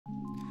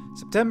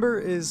September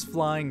is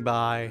flying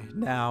by.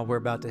 Now we're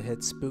about to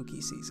hit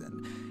spooky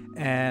season.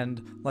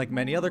 And like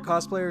many other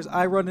cosplayers,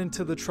 I run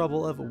into the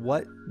trouble of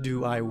what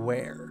do I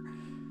wear?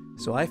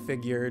 So I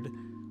figured,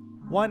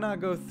 why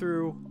not go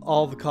through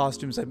all the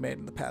costumes I've made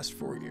in the past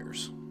 4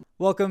 years?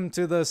 Welcome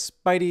to the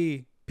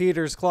Spidey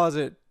Peter's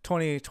Closet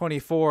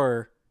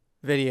 2024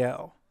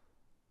 video.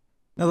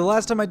 Now the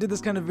last time I did this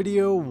kind of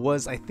video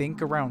was, I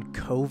think, around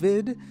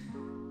COVID.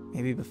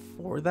 Maybe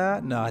before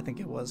that? No, I think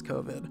it was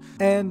COVID.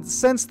 And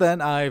since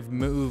then, I've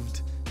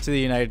moved to the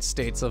United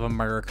States of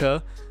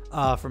America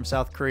from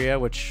South Korea,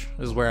 which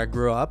is where I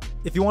grew up.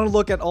 If you want to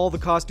look at all the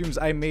costumes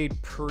I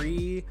made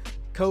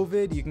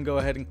pre-COVID, you can go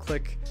ahead and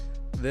click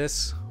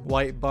this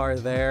white bar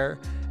there.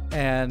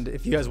 And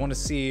if you guys want to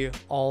see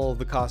all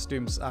the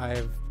costumes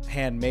I've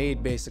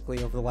handmade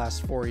basically over the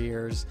last 4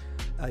 years,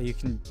 you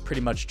can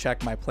pretty much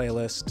check my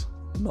playlist.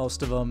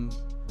 Most of them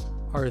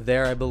are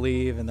there, I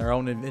believe, in their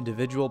own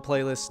individual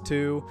playlists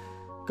too.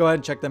 Go ahead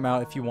and check them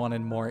out if you want a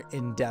more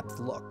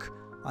in-depth look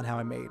on how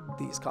I made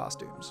these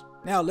costumes.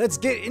 Now let's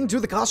get into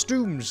the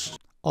costumes!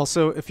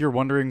 Also, if you're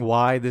wondering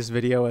why this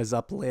video is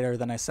up later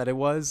than I said it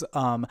was,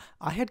 I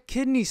had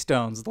kidney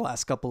stones the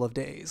last couple of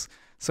days.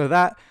 So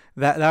that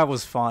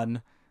was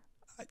fun.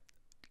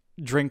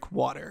 Drink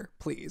water,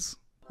 please.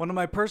 One of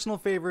my personal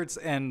favorites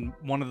and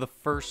one of the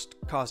first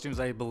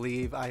costumes I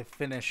believe I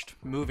finished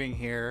moving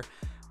here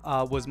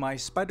was my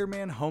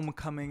Spider-Man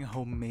Homecoming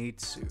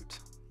homemade suit.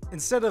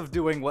 Instead of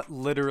doing what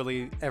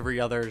literally every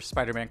other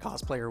Spider-Man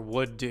cosplayer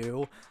would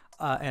do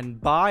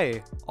and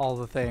buy all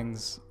the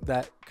things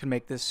that could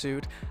make this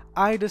suit,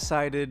 I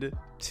decided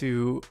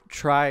to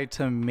try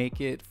to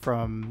make it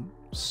from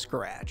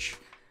scratch.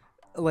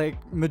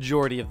 Like,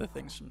 majority of the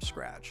things from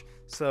scratch.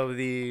 So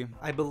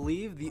I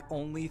believe the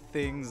only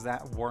things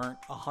that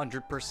weren't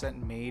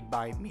 100% made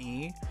by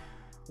me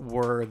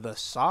were the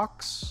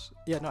socks.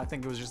 Yeah, no, I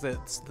think it was just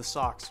that the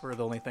socks were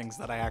the only things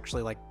that I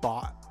actually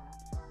bought,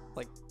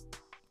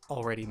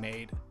 already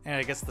made. And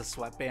I guess the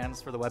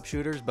sweatbands for the web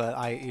shooters, but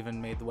I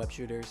even made the web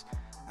shooters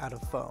out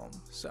of foam.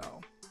 So,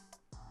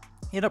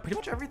 pretty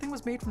much everything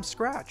was made from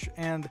scratch.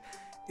 And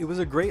it was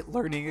a great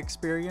learning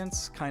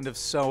experience, kind of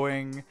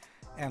sewing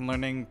and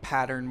learning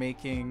pattern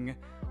making,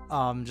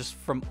 just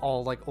from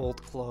all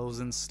old clothes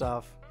and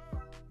stuff.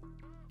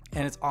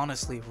 And it's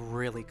honestly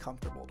really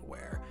comfortable to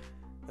wear.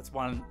 That's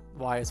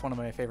why it's one of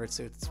my favorite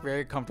suits. It's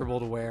very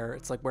comfortable to wear.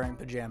 It's like wearing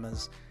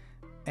pajamas.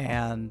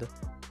 And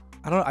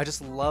I don't know, I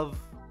just love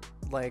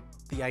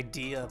the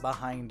idea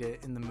behind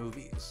it in the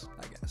movies,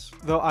 I guess.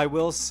 Though I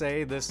will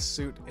say this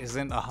suit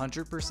isn't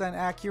 100%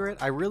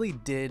 accurate. I really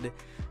did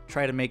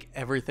try to make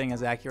everything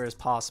as accurate as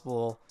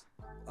possible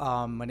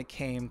when it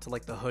came to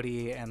the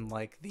hoodie and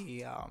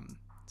the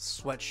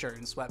sweatshirt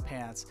and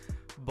sweatpants.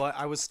 But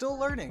I was still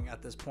learning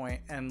at this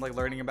point and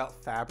learning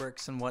about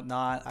fabrics and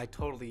whatnot. I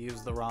totally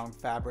used the wrong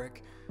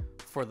fabric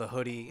for the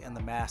hoodie and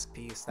the mask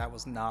piece. That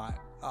was not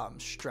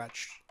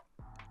stretched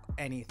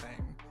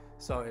anything.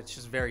 So it's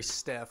just very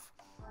stiff.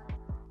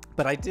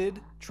 But I did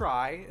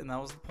try, and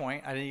that was the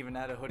point. I didn't even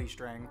add a hoodie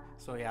string.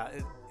 So yeah,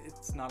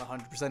 it's not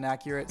 100%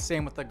 accurate.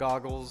 Same with the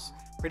goggles.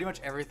 Pretty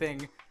much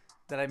everything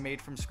that I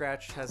made from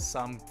scratch has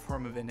some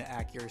form of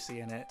inaccuracy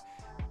in it.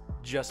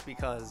 Just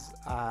because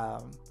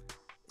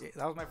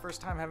that was my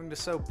first time having to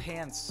sew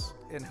pants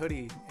and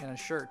hoodie and a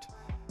shirt.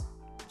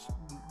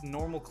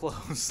 Normal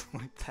clothes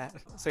like that.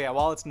 So yeah,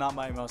 while it's not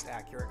my most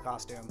accurate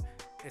costume,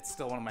 it's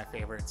still one of my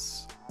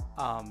favorites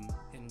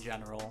in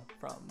general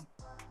from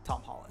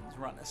Tom Holland's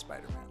run as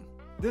Spider-Man.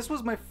 This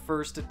was my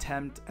first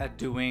attempt at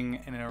doing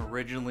an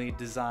originally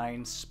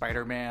designed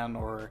Spider-Man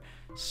or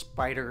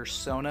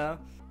Spider-Sona,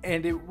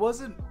 and it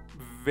wasn't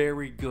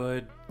very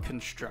good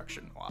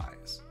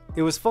construction-wise.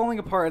 It was falling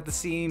apart at the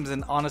seams,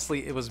 and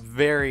honestly, it was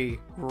very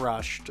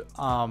rushed.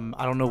 I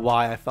don't know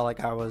why I felt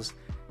like I was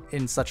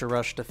in such a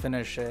rush to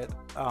finish it.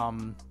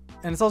 And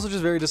it's also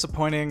just very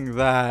disappointing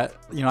that,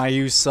 I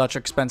used such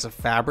expensive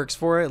fabrics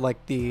for it.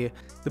 The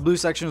blue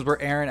sections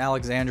were Aaron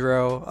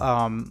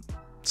Alexandro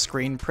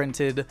screen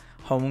printed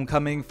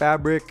Homecoming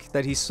fabric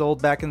that he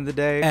sold back in the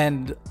day.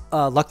 And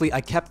luckily,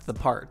 I kept the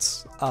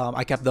parts.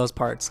 I kept those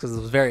parts because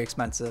it was very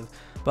expensive.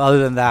 But other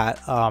than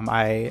that,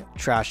 I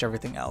trashed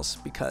everything else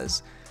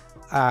because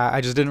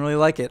I just didn't really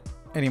like it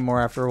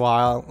anymore after a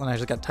while, and I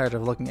just got tired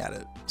of looking at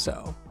it.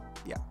 So,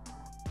 yeah.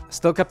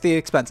 Still kept the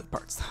expensive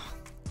parts, though.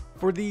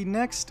 For the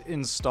next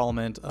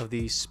installment of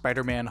the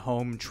Spider-Man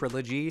Home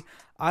trilogy,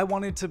 I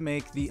wanted to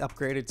make the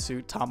upgraded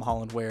suit Tom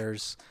Holland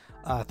wears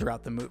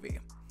throughout the movie.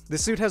 The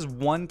suit has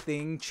one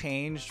thing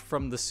changed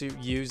from the suit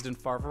used in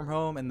Far From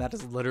Home, and that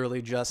is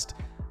literally just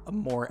a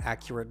more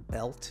accurate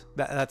belt.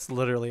 That's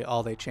literally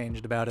all they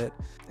changed about it.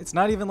 It's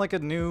not even a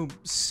new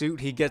suit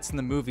he gets in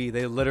the movie.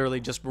 They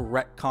literally just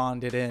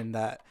retconned it in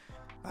that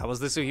was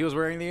the suit he was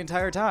wearing the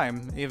entire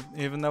time,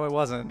 even though it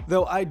wasn't.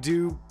 Though I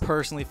do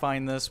personally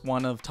find this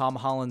one of Tom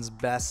Holland's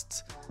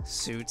best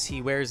suits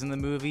he wears in the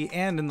movie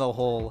and in the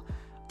whole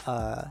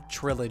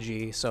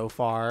trilogy so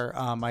far.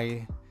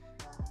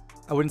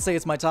 I wouldn't say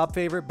it's my top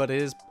favorite, but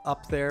it is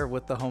up there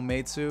with the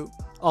homemade suit.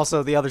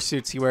 Also, the other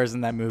suits he wears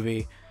in that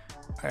movie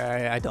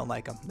I don't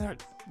like them.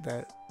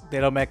 They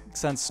don't make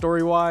sense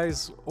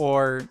story-wise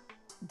or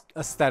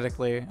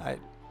aesthetically.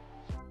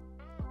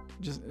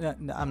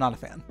 I'm not a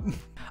fan.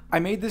 I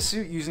made this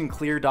suit using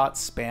clear dot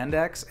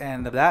spandex,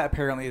 and that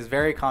apparently is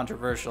very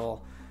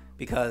controversial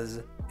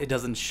because it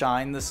doesn't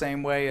shine the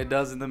same way it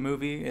does in the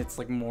movie. It's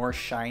like more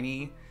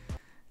shiny.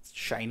 It's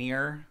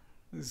shinier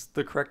is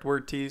the correct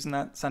word to use in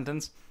that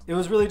sentence. It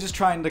was really just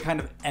trying to kind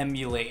of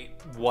emulate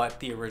what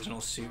the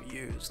original suit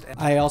used.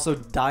 I also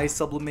dye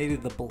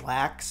sublimated the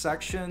black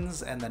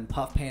sections and then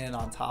puff painted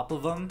on top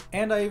of them.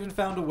 And I even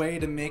found a way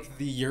to make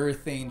the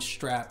urethane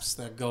straps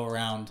that go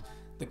around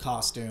the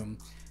costume,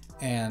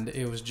 and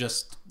it was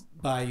just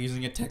by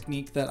using a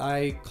technique that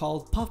I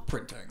called puff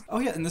printing. Oh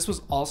yeah, and this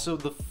was also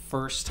the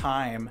first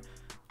time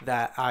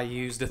that I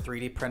used a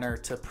 3D printer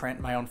to print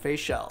my own face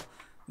shell.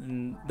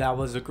 And that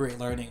was a great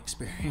learning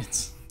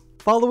experience.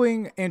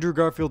 Following Andrew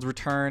Garfield's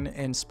return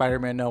in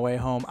Spider-Man No Way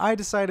Home, I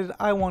decided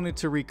I wanted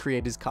to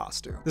recreate his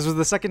costume. This was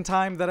the second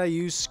time that I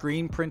used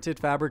screen printed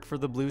fabric for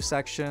the blue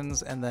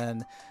sections and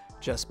then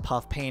just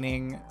puff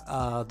painting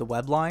the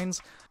web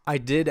lines. I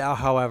did,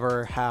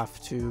 however,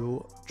 have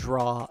to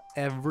draw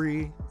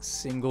every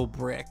single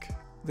brick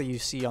that you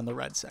see on the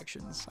red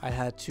sections. I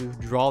had to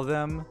draw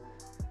them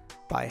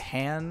by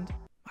hand.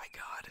 My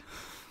God.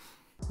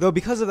 Though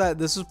because of that,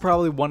 this is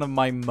probably one of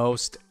my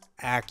most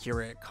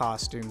accurate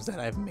costumes that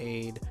I've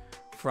made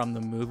from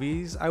the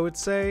movies, I would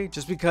say.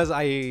 Just because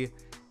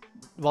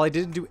while I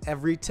didn't do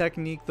every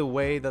technique the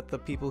way that the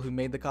people who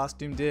made the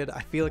costume did,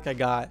 I feel like I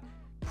got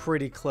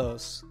pretty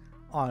close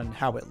on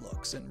how it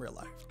looks in real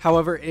life.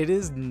 However, it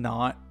is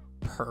not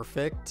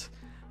perfect.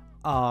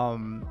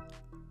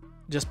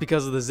 Just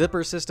because of the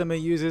zipper system it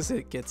uses,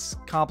 it gets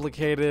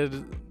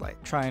complicated,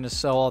 like trying to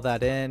sew all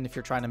that in if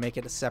you're trying to make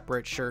it a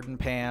separate shirt and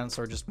pants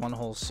or just one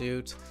whole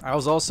suit. I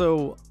was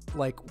also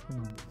like,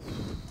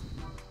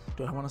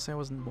 do I want to say I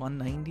was in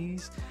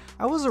 190s?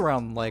 I was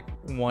around like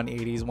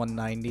 180s,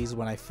 190s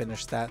when I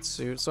finished that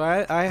suit. So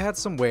I had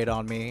some weight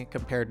on me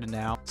compared to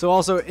now. So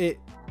also it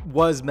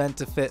was meant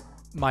to fit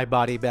my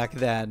body back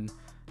then,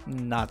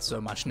 not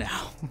so much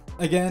now.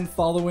 Again,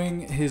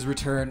 following his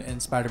return in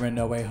Spider-Man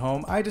No Way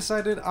Home, I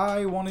decided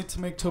I wanted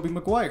to make Tobey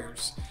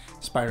Maguire's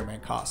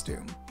Spider-Man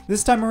costume.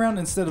 This time around,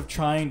 instead of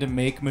trying to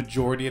make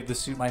majority of the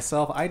suit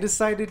myself, I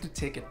decided to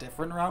take a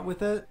different route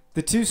with it.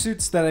 The two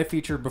suits that I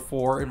featured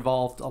before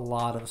involved a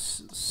lot of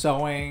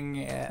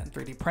sewing and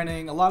 3D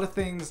printing, a lot of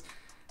things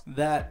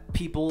that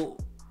people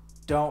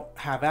don't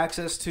have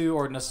access to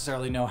or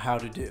necessarily know how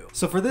to do.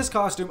 So for this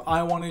costume,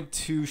 I wanted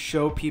to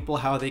show people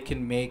how they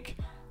can make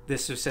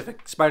this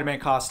specific Spider-Man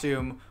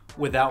costume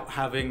without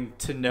having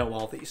to know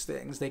all these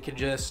things. They could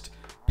just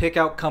pick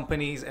out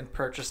companies and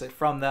purchase it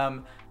from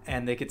them,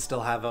 and they could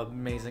still have an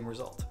amazing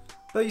result.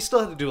 Though you still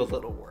have to do a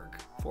little work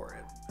for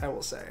it, I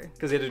will say,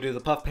 because you had to do the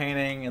puff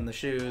painting and the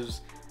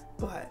shoes.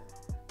 But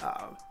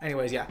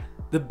anyways, yeah.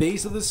 The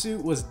base of the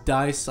suit was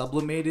dye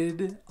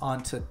sublimated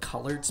onto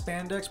colored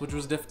spandex, which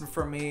was different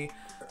from me.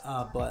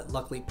 But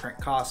luckily, Print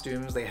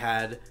Costumes, they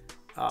had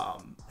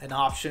an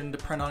option to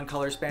print on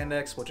color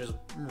spandex, which is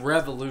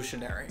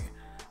revolutionary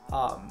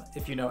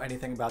if you know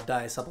anything about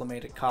dye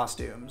sublimated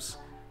costumes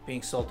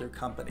being sold through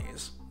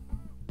companies.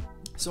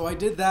 So I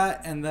did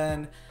that, and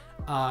then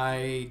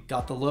I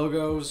got the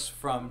logos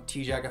from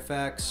TJAG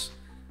Effects.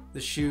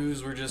 The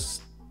shoes were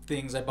just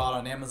things I bought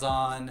on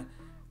Amazon,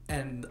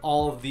 and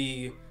all of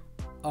the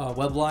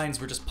web lines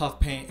were just puff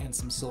paint and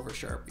some silver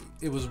Sharpie.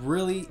 It was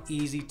really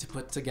easy to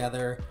put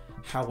together.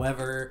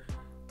 However,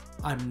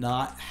 I'm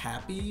not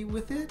happy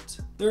with it.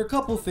 There are a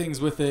couple things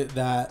with it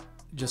that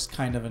just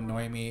kind of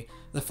annoy me.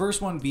 The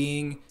first one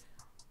being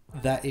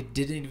that it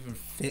didn't even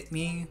fit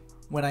me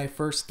when I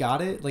first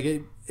got it. Like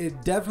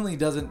it definitely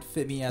doesn't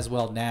fit me as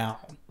well now.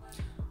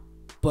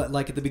 But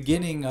like at the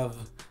beginning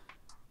of,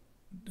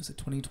 was it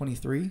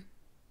 2023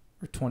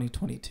 or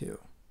 2022?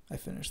 I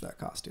finished that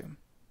costume.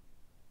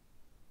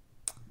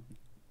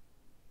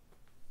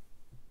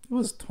 It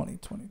was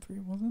 2023,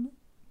 wasn't it?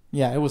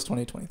 Yeah, it was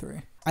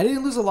 2023. I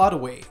didn't lose a lot of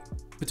weight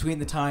between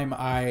the time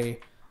I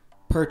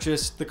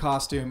purchased the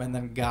costume and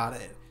then got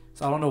it.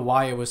 So I don't know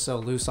why it was so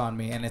loose on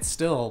me, and it's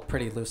still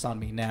pretty loose on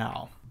me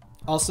now.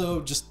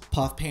 Also, just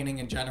puff painting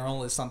in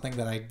general is something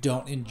that I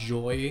don't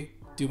enjoy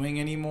doing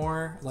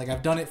anymore. Like,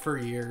 I've done it for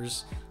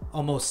years,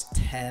 almost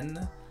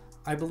 10,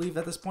 I believe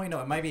at this point.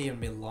 No, it might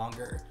even be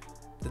longer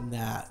than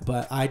that,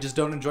 but I just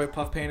don't enjoy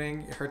puff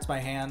painting. It hurts my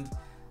hand.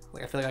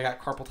 Like, I feel like I got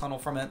carpal tunnel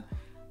from it.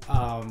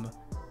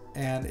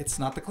 And it's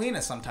not the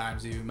cleanest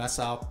sometimes. You mess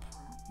up,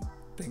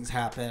 things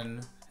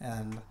happen,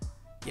 and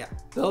yeah.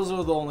 Those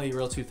are the only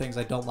real two things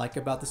I don't like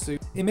about the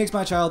suit. It makes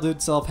my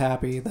childhood self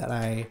happy that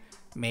I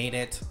made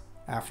it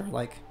after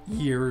like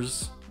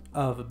years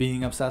of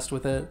being obsessed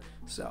with it.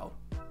 So,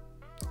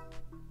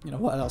 you know,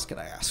 what else could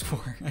I ask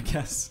for, I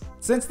guess?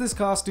 Since this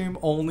costume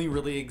only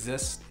really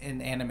exists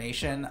in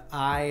animation,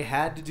 I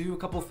had to do a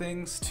couple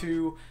things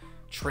to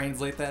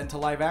translate that into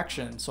live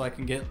action so I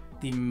can get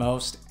the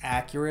most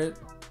accurate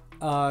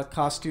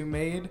costume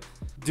made.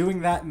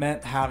 Doing that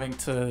meant having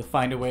to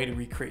find a way to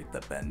recreate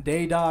the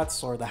Ben-Day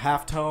dots or the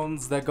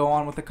halftones that go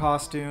on with the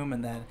costume,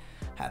 and then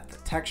have the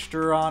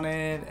texture on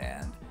it,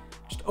 and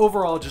just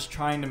overall just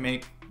trying to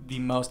make the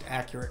most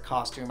accurate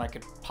costume I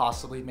could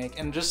possibly make,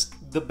 and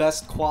just the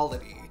best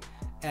quality.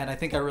 And I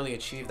think I really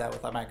achieved that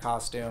with my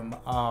costume.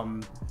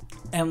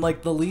 And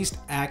like the least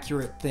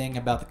accurate thing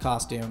about the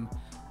costume,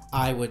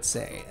 I would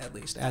say, at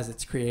least as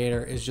its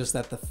creator, is just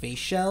that the face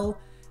shell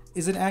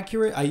isn't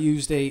accurate. I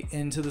used a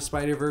Into the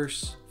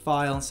Spider-Verse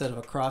file instead of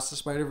Across the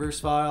Spider-Verse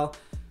file.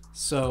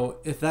 So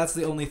if that's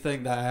the only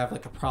thing that I have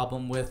like a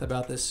problem with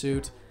about this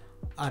suit,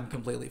 I'm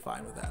completely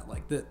fine with that.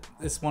 Like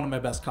it's one of my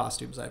best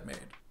costumes I've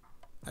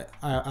made.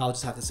 I'll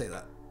just have to say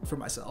that for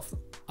myself.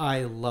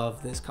 I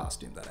love this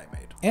costume that I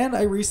made. And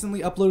I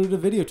recently uploaded a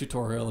video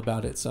tutorial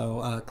about it,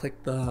 so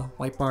click the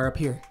white bar up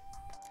here.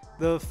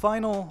 The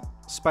final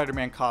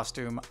Spider-Man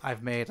costume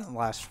I've made in the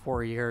last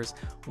 4 years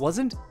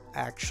wasn't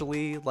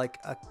actually like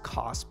a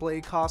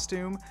cosplay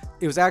costume.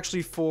 It was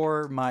actually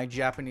for my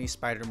Japanese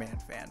Spider-Man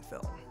fan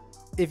film.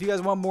 If you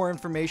guys want more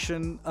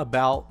information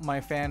about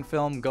my fan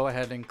film, go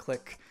ahead and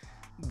click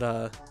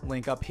the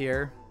link up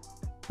here.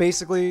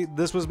 Basically,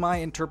 this was my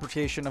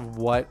interpretation of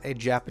what a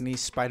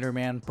Japanese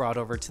Spider-Man brought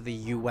over to the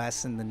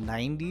US in the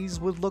 90s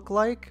would look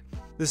like.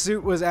 The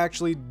suit was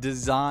actually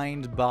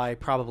designed by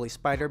probably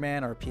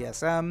Spider-Man or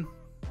PSM.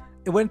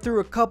 It went through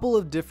a couple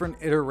of different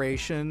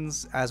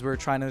iterations as we were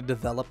trying to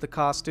develop the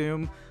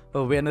costume,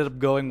 but we ended up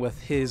going with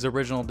his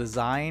original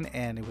design,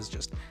 and it was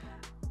just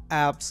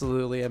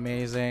absolutely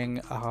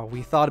amazing.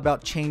 We thought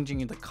about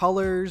changing the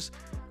colors,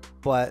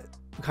 but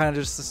we kind of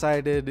just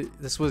decided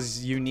this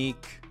was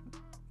unique.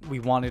 We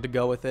wanted to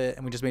go with it,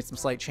 and we just made some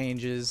slight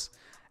changes,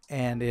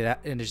 and it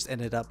just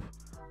ended up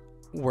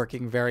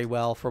working very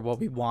well for what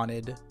we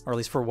wanted, or at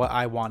least for what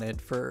I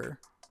wanted for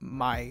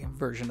my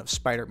version of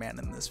Spider-Man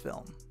in this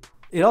film.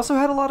 It also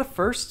had a lot of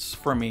firsts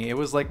for me. It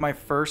was like my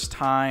first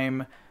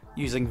time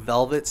using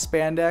velvet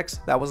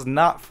spandex. That was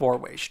not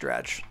 4-way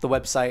stretch. The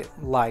website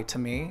lied to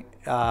me.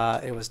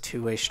 It was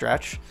 2-way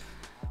stretch.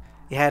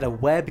 It had a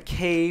web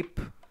cape.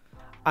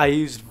 I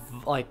used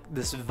like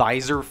this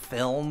visor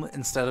film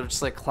instead of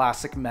just like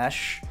classic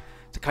mesh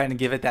to kind of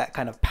give it that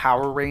kind of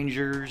Power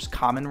Rangers,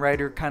 Kamen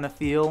Rider kind of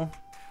feel.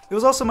 It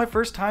was also my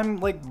first time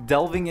like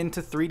delving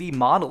into 3D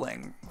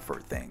modeling for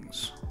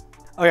things.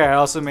 Oh yeah, I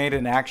also made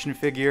an action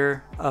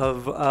figure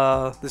of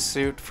the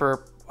suit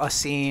for a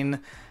scene,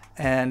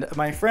 and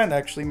my friend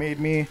actually made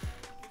me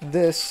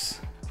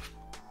this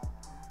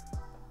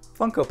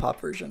Funko Pop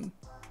version.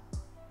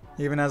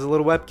 It even has a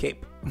little web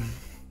cape.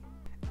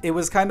 It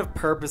was kind of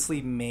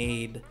purposely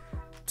made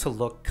to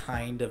look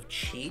kind of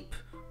cheap,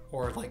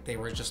 or like they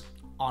were just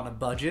on a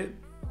budget.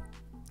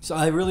 So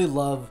I really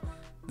love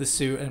the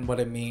suit and what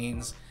it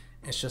means.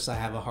 It's just I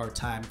have a hard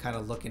time kind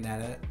of looking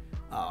at it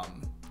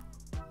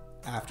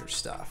after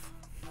stuff.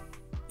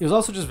 It was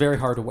also just very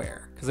hard to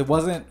wear because it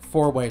wasn't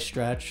 4-way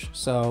stretch,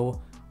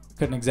 so I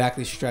couldn't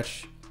exactly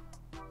stretch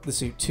the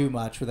suit too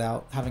much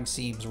without having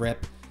seams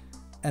rip.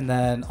 And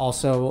then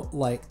also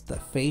like the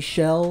face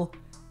shell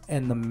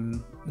and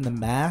the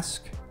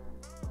mask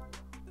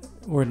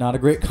were not a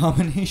great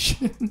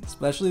combination,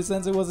 especially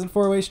since it wasn't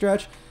 4-way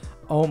stretch.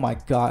 Oh my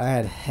god, I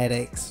had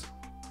headaches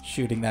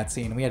shooting that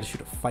scene. We had to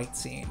shoot a fight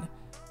scene.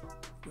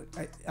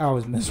 I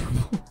was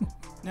miserable.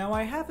 Now,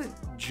 I haven't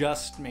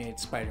just made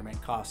Spider-Man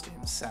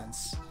costumes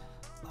since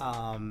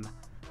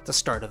the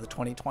start of the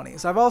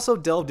 2020s. I've also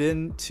delved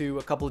into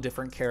a couple of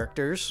different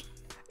characters.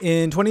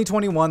 In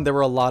 2021, there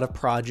were a lot of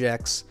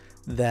projects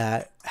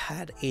that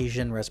had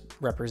Asian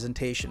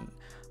representation.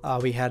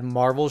 We had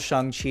Marvel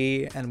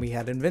Shang-Chi, and we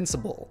had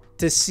Invincible.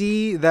 To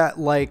see that,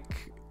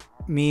 like,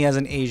 me as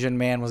an Asian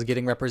man was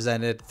getting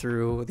represented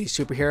through these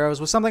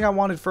superheroes was something I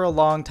wanted for a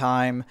long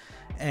time,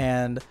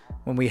 and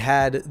when we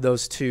had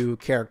those two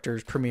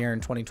characters premiere in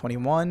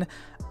 2021,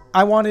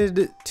 I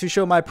wanted to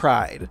show my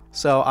pride,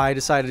 so I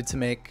decided to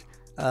make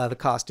the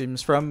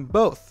costumes from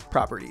both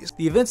properties.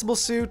 The Invincible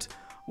suit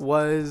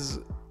was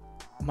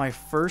my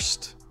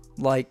first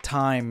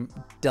time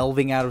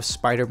delving out of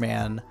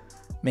Spider-Man,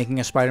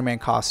 making a Spider-Man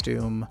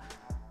costume,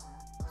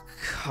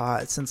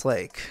 God, since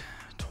like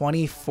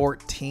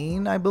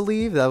 2014, I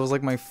believe. That was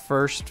like my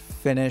first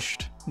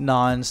finished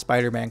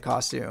non-Spider-Man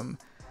costume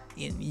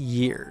in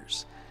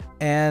years.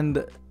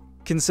 And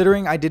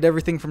considering I did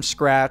everything from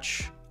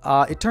scratch,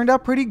 it turned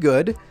out pretty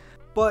good.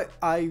 But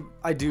I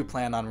do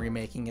plan on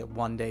remaking it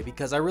one day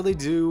because I really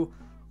do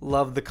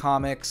love the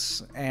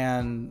comics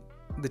and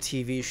the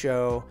TV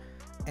show,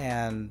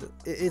 and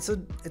it's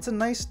a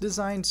nice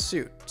designed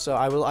suit. So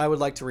I would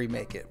like to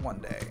remake it one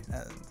day.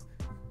 And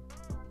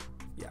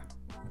yeah,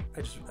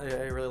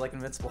 I really like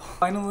Invincible.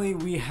 Finally,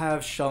 we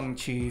have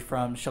Shang-Chi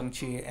from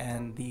Shang-Chi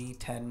and the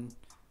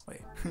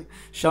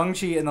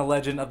Shang-Chi and the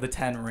Legend of the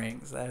Ten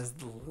Rings. That is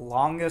the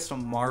longest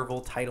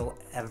Marvel title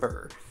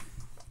ever.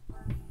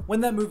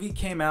 When that movie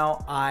came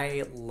out,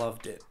 I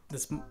loved it.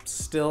 It's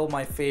still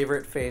my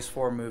favorite Phase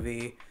 4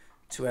 movie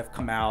to have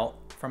come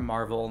out from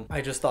Marvel.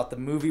 I just thought the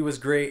movie was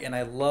great, and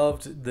I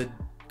loved the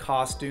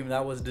costume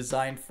that was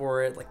designed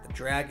for it, like the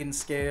dragon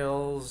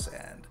scales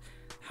and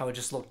how it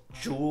just looked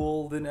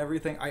jeweled and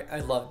everything.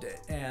 I loved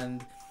it.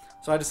 And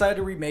so I decided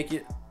to remake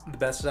it the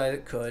best that I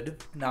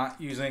could, not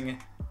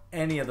using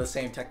any of the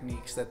same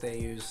techniques that they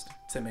used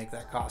to make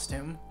that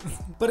costume.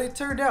 But it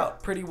turned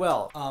out pretty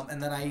well.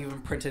 And then I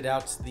even printed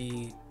out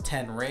the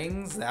 10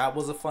 rings. That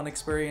was a fun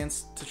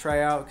experience to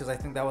try out because I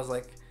think that was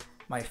like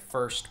my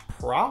first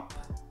prop.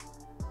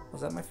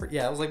 Was that my first?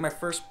 Yeah, it was like my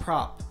first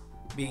prop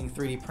being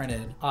 3D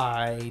printed.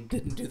 I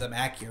didn't do them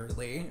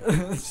accurately,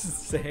 let's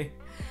just say.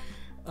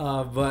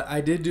 But I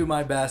did do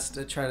my best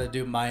to try to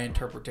do my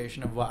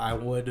interpretation of what I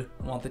would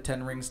want the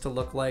 10 rings to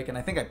look like. And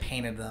I think I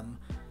painted them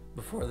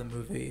before the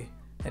movie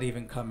had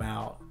even come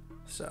out.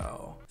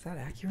 So is that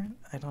accurate?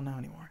 I don't know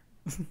anymore.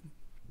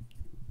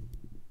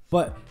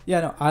 But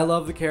yeah, no, I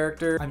love the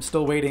character. I'm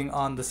still waiting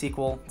on the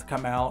sequel to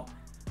come out.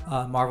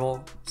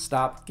 Marvel,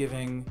 stop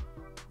giving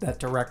that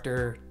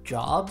director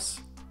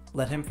jobs.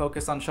 Let him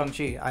focus on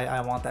Shang-Chi.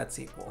 I want that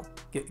sequel.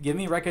 Give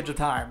me Wreckage of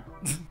Time.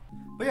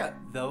 But yeah,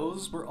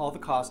 those were all the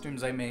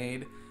costumes I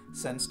made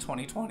since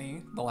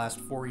 2020, the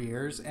last 4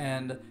 years.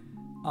 And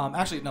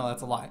actually, no,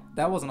 that's a lie.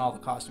 That wasn't all the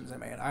costumes I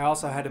made. I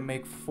also had to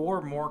make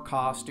 4 more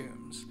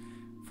costumes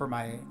for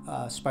my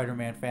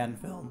Spider-Man fan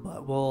film.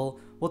 But we'll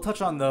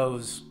touch on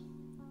those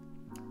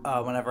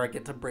whenever I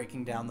get to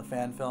breaking down the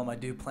fan film. I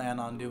do plan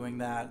on doing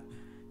that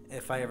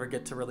if I ever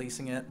get to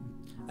releasing it.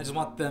 I just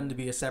want them to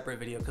be a separate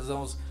video because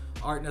those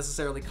aren't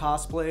necessarily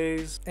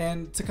cosplays.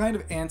 And to kind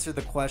of answer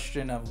the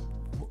question of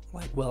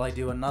like, will I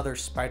do another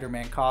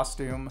Spider-Man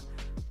costume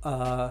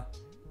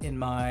in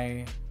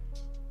my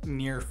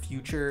near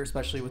future,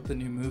 especially with the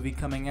new movie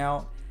coming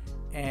out?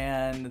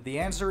 And the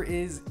answer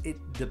is it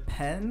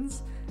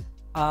depends.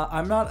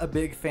 I'm not a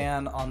big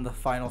fan on the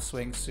final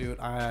swing suit.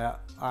 I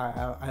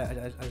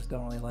just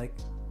don't really like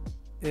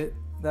it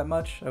that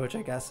much, which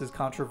I guess is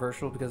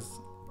controversial because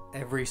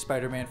every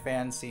Spider-Man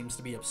fan seems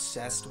to be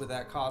obsessed with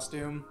that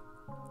costume.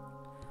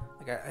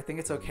 Like I think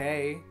it's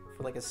okay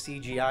for like a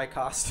CGI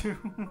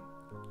costume.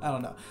 I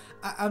don't know.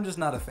 I'm just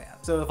not a fan.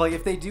 So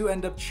if they do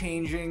end up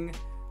changing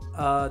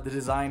the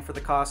design for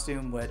the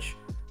costume, which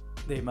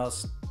they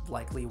most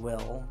likely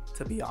will,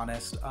 to be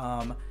honest,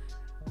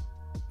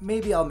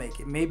 maybe I'll make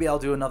it. Maybe I'll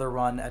do another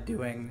run at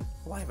doing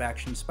live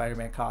action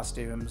Spider-Man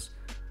costumes.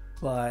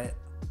 But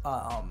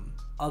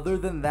other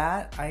than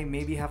that, I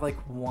maybe have like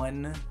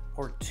 1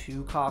 or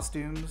 2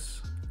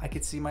 costumes I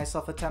could see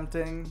myself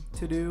attempting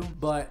to do,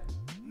 but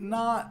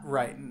not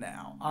right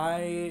now.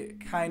 I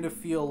kind of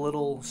feel a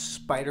little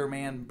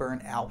Spider-Man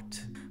burnt out.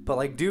 But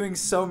like doing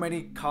so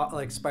many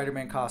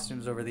Spider-Man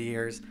costumes over the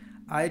years,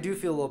 I do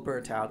feel a little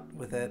burnt out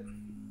with it.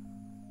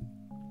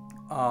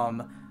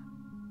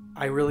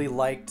 I really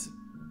liked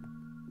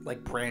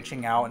like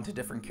branching out into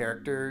different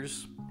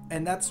characters,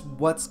 and that's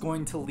what's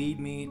going to lead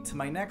me to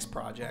my next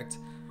project,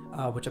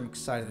 which I'm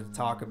excited to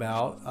talk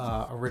about.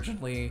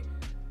 Originally,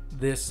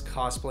 this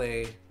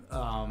cosplay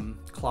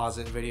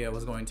closet video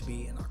was going to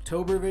be an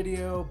October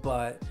video,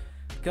 but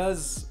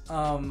because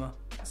some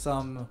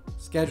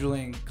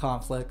scheduling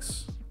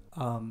conflicts,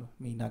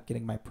 me not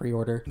getting my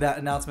pre-order, that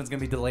announcement's gonna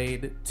be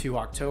delayed to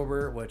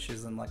October, which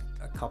is in like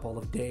a couple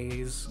of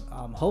days.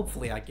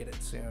 Hopefully I get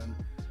it soon,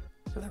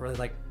 because I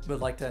really would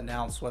like to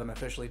announce what I'm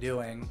officially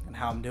doing and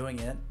how I'm doing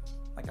it,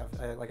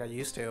 like I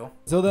used to.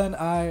 So then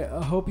I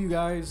hope you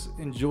guys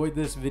enjoyed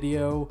this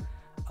video.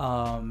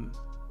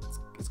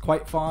 It's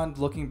quite fun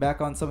looking back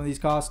on some of these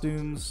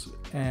costumes,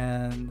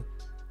 and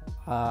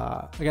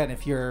again,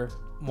 if you're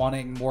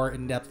wanting more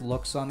in-depth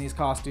looks on these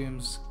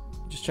costumes,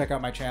 just check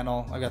out my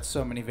channel. I've got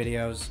so many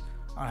videos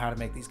on how to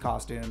make these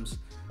costumes,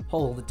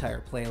 whole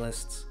entire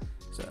playlists.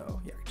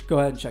 So yeah, go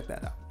ahead and check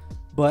that out.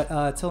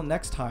 But till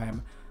next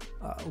time,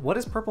 what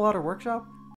is Purple Outer Workshop?